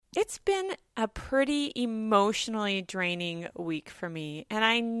It's been a pretty emotionally draining week for me, and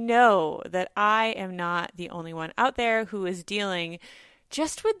I know that I am not the only one out there who is dealing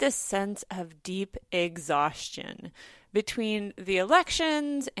just with this sense of deep exhaustion between the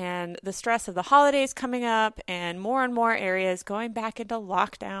elections and the stress of the holidays coming up and more areas going back into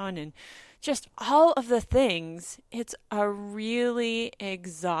lockdown and just all of the things. It's a really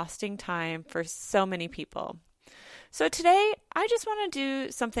exhausting time for so many people. So today, I just want to do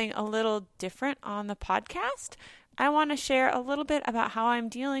something a little different on the podcast. I want to share a little bit about how I'm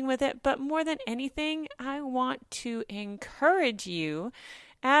dealing with it, but more than anything, I want to encourage you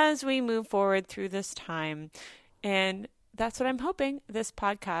as we move forward through this time. And that's what I'm hoping this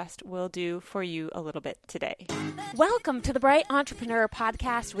podcast will do for you a little bit today. Welcome to the Bright Entrepreneur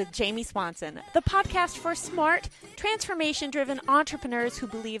Podcast with Jamie Swanson, the podcast for smart, transformation-driven entrepreneurs who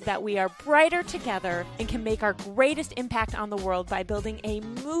believe that we are brighter together and can make our greatest impact on the world by building a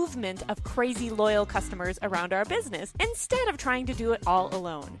movement of crazy loyal customers around our business instead of trying to do it all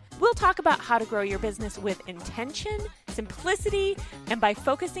alone. We'll talk about how to grow your business with intention, simplicity, and by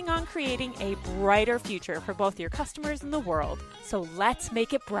focusing on creating a brighter future for both your customers and the world. So let's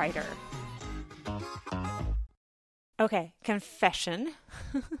make it brighter. Okay, confession.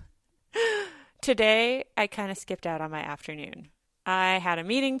 Today, I kind of skipped out on my afternoon. I had a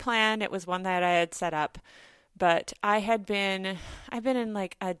meeting planned. It was one that I had set up, but I've been in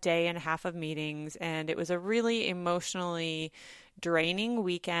like a day and a half of meetings, and it was a really emotionally draining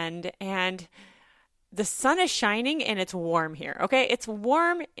weekend, and the sun is shining and it's warm here. Okay. It's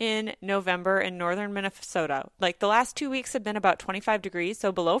warm in November in northern Minnesota. Like the last 2 weeks have been about 25 degrees.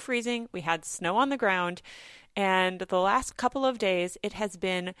 So below freezing. We had snow on the ground. And the last couple of days, it has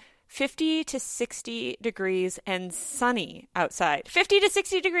been 50 to 60 degrees and sunny outside. 50 to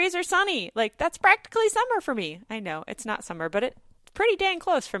 60 degrees or sunny. Like that's practically summer for me. I know it's not summer, but it's pretty dang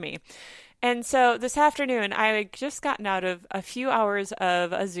close for me. And so this afternoon, I had just gotten out of a few hours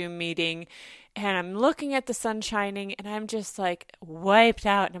of a Zoom meeting, and I'm looking at the sun shining, and I'm just like wiped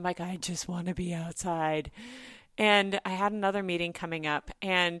out. And I'm like, I just want to be outside. And I had another meeting coming up,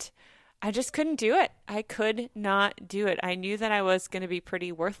 and I just couldn't do it. I could not do it. I knew that I was going to be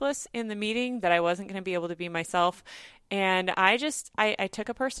pretty worthless in the meeting, that I wasn't going to be able to be myself. And I took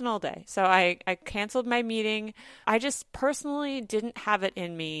a personal day. So I canceled my meeting. I just personally didn't have it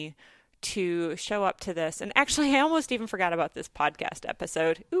in me to show up to this. And actually, I almost even forgot about this podcast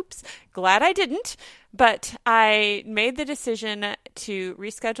episode. Oops, glad I didn't. But I made the decision to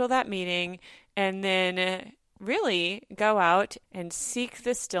reschedule that meeting and then really go out and seek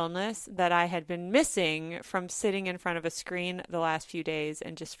the stillness that I had been missing from sitting in front of a screen the last few days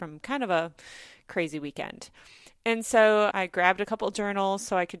and just from kind of a crazy weekend. And so I grabbed a couple journals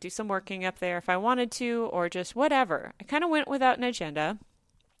so I could do some working up there if I wanted to, or just whatever. I kind of went without an agenda.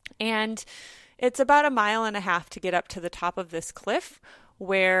 And it's about 1.5 miles to get up to the top of this cliff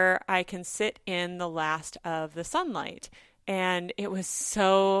where I can sit in the last of the sunlight. And it was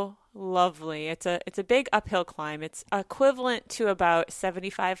so lovely. It's a big uphill climb. It's equivalent to about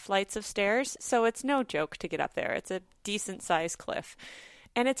 75 flights of stairs. So it's no joke to get up there. It's a decent sized cliff.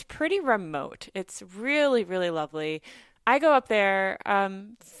 And it's pretty remote. It's really, really lovely. I go up there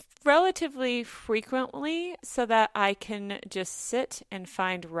relatively frequently so that I can just sit and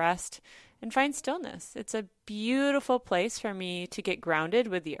find rest and find stillness. It's a beautiful place for me to get grounded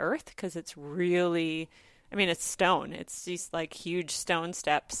with the earth because it's really, it's stone. It's these like huge stone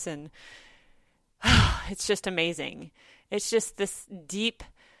steps and it's just amazing. It's just this deep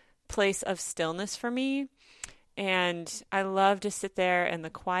place of stillness for me. And I love to sit there in the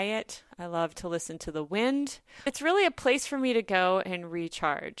quiet. I love to listen to the wind. It's really a place for me to go and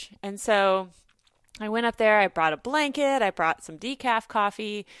recharge. And so I went up there, I brought a blanket, I brought some decaf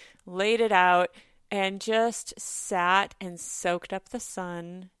coffee, laid it out, and just sat and soaked up the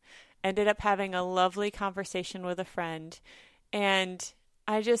sun. Ended up having a lovely conversation with a friend. And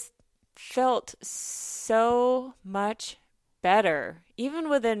I just felt so much better, even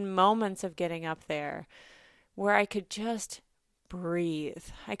within moments of getting up there, where I could just breathe.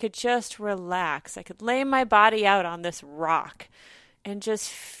 I could just relax. I could lay my body out on this rock and just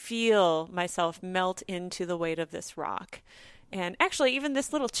feel myself melt into the weight of this rock. And actually, even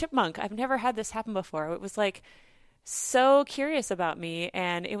this little chipmunk, I've never had this happen before. It was like so curious about me,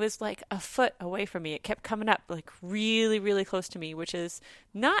 and it was like a foot away from me. It kept coming up like really, really close to me, which is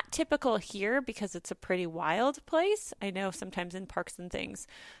not typical here because it's a pretty wild place. I know sometimes in parks and things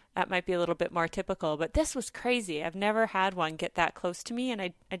that might be a little bit more typical, but this was crazy. I've never had one get that close to me, and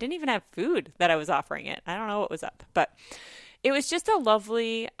I didn't even have food that I was offering it. I don't know what was up, but it was just a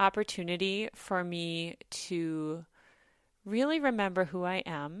lovely opportunity for me to really remember who I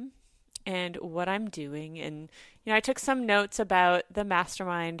am and what I'm doing. And, I took some notes about the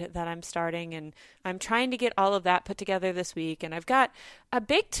mastermind that I'm starting, and I'm trying to get all of that put together this week. And I've got a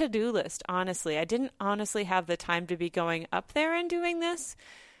big to-do list, honestly. I didn't honestly have the time to be going up there and doing this,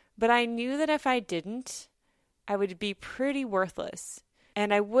 but I knew that if I didn't, I would be pretty worthless.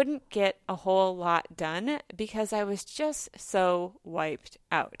 And I wouldn't get a whole lot done because I was just so wiped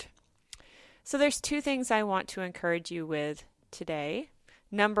out. So there's two things I want to encourage you with today.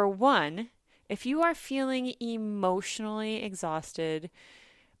 Number one, if you are feeling emotionally exhausted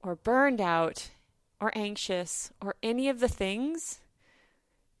or burned out or anxious or any of the things,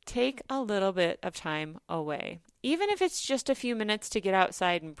 take a little bit of time away. Even if it's just a few minutes to get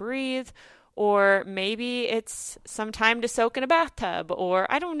outside and breathe, or maybe it's some time to soak in a bathtub, or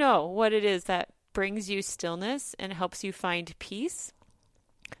I don't know what it is that brings you stillness and helps you find peace.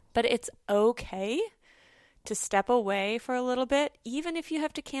 But it's okay to step away for a little bit, even if you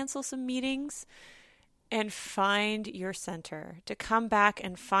have to cancel some meetings, and find your center, to come back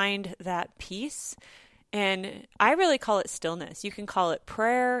and find that peace. And I really call it stillness. You can call it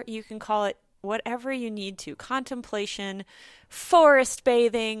prayer. You can call it whatever you need to. Contemplation, forest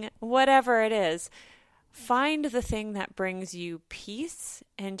bathing, whatever it is. Find the thing that brings you peace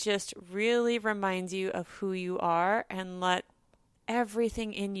and just really reminds you of who you are, and let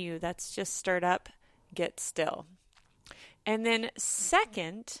everything in you that's just stirred up get still. And then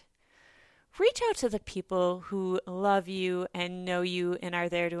second, reach out to the people who love you and know you and are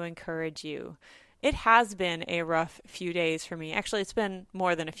there to encourage you. It has been a rough few days for me. Actually, it's been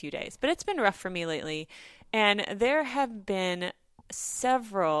more than a few days, but it's been rough for me lately. And there have been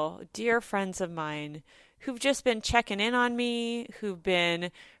several dear friends of mine who've just been checking in on me, who've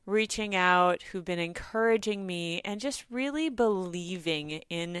been reaching out, who've been encouraging me, and just really believing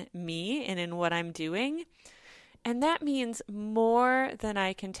in me and in what I'm doing. And that means more than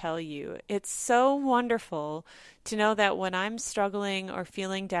I can tell you. It's so wonderful to know that when I'm struggling or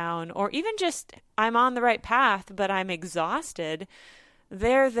feeling down, or even just I'm on the right path, but I'm exhausted,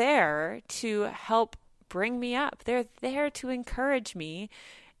 they're there to help bring me up. They're there to encourage me,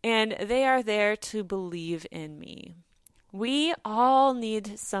 and they are there to believe in me. We all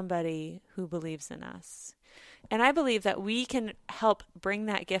need somebody who believes in us. And I believe that we can help bring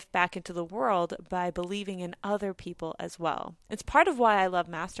that gift back into the world by believing in other people as well. It's part of why I love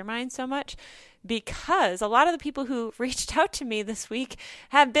Masterminds so much, because a lot of the people who reached out to me this week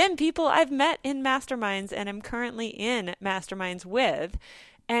have been people I've met in Masterminds and am currently in Masterminds with.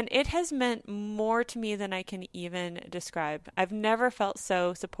 And it has meant more to me than I can even describe. I've never felt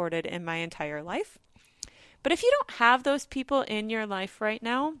so supported in my entire life. But if you don't have those people in your life right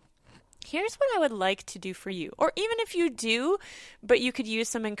now, here's what I would like to do for you. Or even if you do, but you could use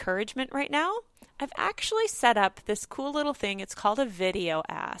some encouragement right now, I've actually set up this cool little thing. It's called a video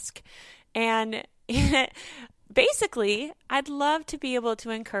ask. And basically, I'd love to be able to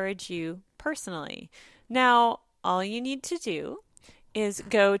encourage you personally. Now, all you need to do is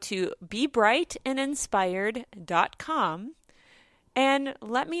go to bebrightandinspired.com and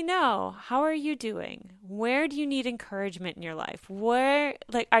let me know, how are you doing? Where do you need encouragement in your life? Where,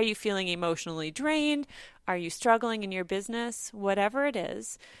 are you feeling emotionally drained? Are you struggling in your business? Whatever it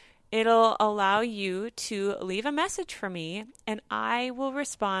is, it'll allow you to leave a message for me, and I will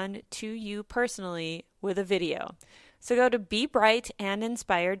respond to you personally with a video. So go to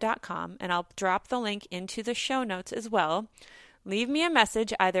bebrightandinspired.com, and I'll drop the link into the show notes as well. Leave me a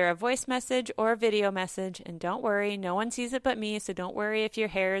message, either a voice message or a video message, and don't worry, no one sees it but me, so don't worry if your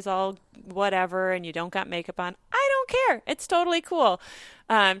hair is all whatever and you don't got makeup on. I don't care. It's totally cool.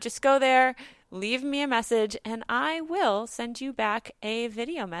 Just go there, leave me a message, and I will send you back a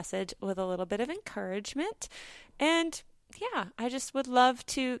video message with a little bit of encouragement. And yeah, I just would love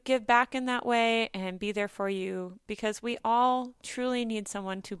to give back in that way and be there for you, because we all truly need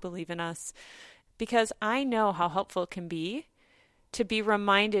someone to believe in us, because I know how helpful it can be to be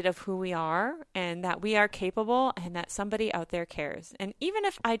reminded of who we are and that we are capable and that somebody out there cares. And even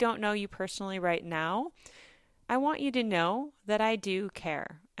if I don't know you personally right now, I want you to know that I do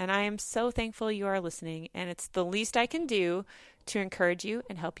care. And I am so thankful you are listening, and it's the least I can do to encourage you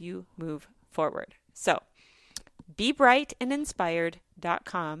and help you move forward. So,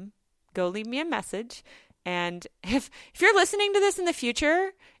 bebrightandinspired.com. Go leave me a message. And if you're listening to this in the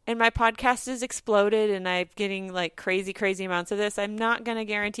future and my podcast has exploded and I'm getting crazy amounts of this, I'm not going to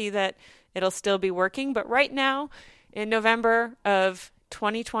guarantee that it'll still be working. But right now, in November of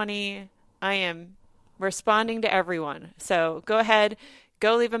 2020, I am responding to everyone. So go ahead,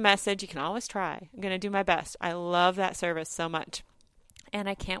 go leave a message. You can always try. I'm going to do my best. I love that service so much. And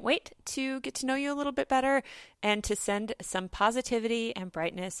I can't wait to get to know you a little bit better and to send some positivity and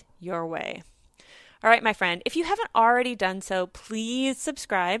brightness your way. All right, my friend, if you haven't already done so, please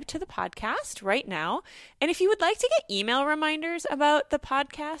subscribe to the podcast right now. And if you would like to get email reminders about the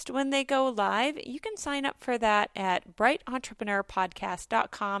podcast when they go live, you can sign up for that at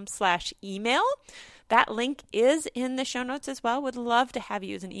brightentrepreneur.podcast.com/email. That link is in the show notes as well. Would love to have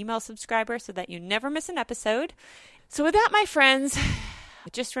you as an email subscriber so that you never miss an episode. So with that, my friends,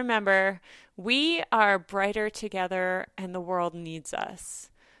 just remember, we are brighter together and the world needs us.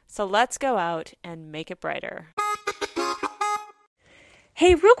 So let's go out and make it brighter.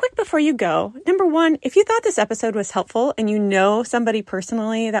 Hey, real quick before you go, number one, if you thought this episode was helpful and you know somebody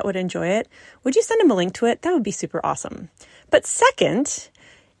personally that would enjoy it, would you send them a link to it? That would be super awesome. But second,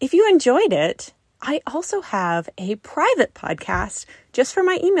 if you enjoyed it, I also have a private podcast just for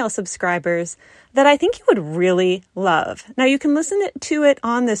my email subscribers that I think you would really love. Now, you can listen to it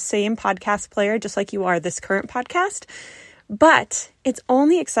on the same podcast player, just like you are this current podcast, but it's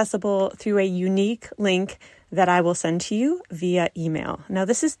only accessible through a unique link that I will send to you via email. Now,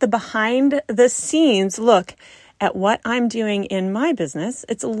 this is the behind the scenes look at what I'm doing in my business.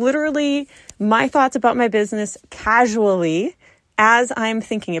 It's literally my thoughts about my business casually as I'm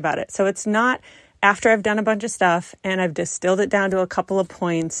thinking about it. So it's not after I've done a bunch of stuff and I've distilled it down to a couple of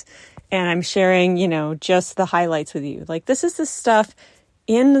points and I'm sharing, just the highlights with you. Like, this is the stuff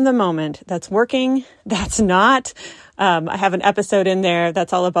in the moment that's working, that's not. I have an episode in there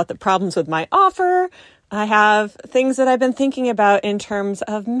that's all about the problems with my offer. I have things that I've been thinking about in terms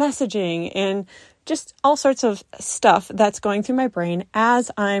of messaging and just all sorts of stuff that's going through my brain as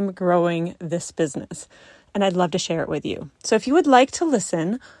I'm growing this business. And I'd love to share it with you. So if you would like to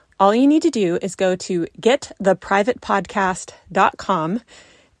listen, all you need to do is go to gettheprivatepodcast.com,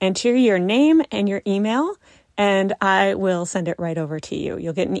 enter your name and your email, and I will send it right over to you.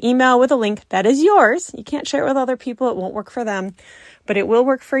 You'll get an email with a link that is yours. You can't share it with other people. It won't work for them, but it will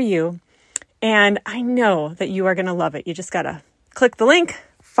work for you. And I know that you are going to love it. You just got to click the link,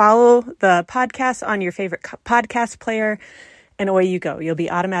 follow the podcast on your favorite podcast player, and away you go. You'll be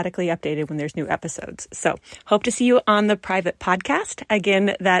automatically updated when there's new episodes. So hope to see you on the private podcast.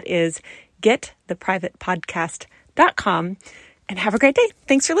 Again, that is gettheprivatepodcast.com. And have a great day.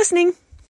 Thanks for listening.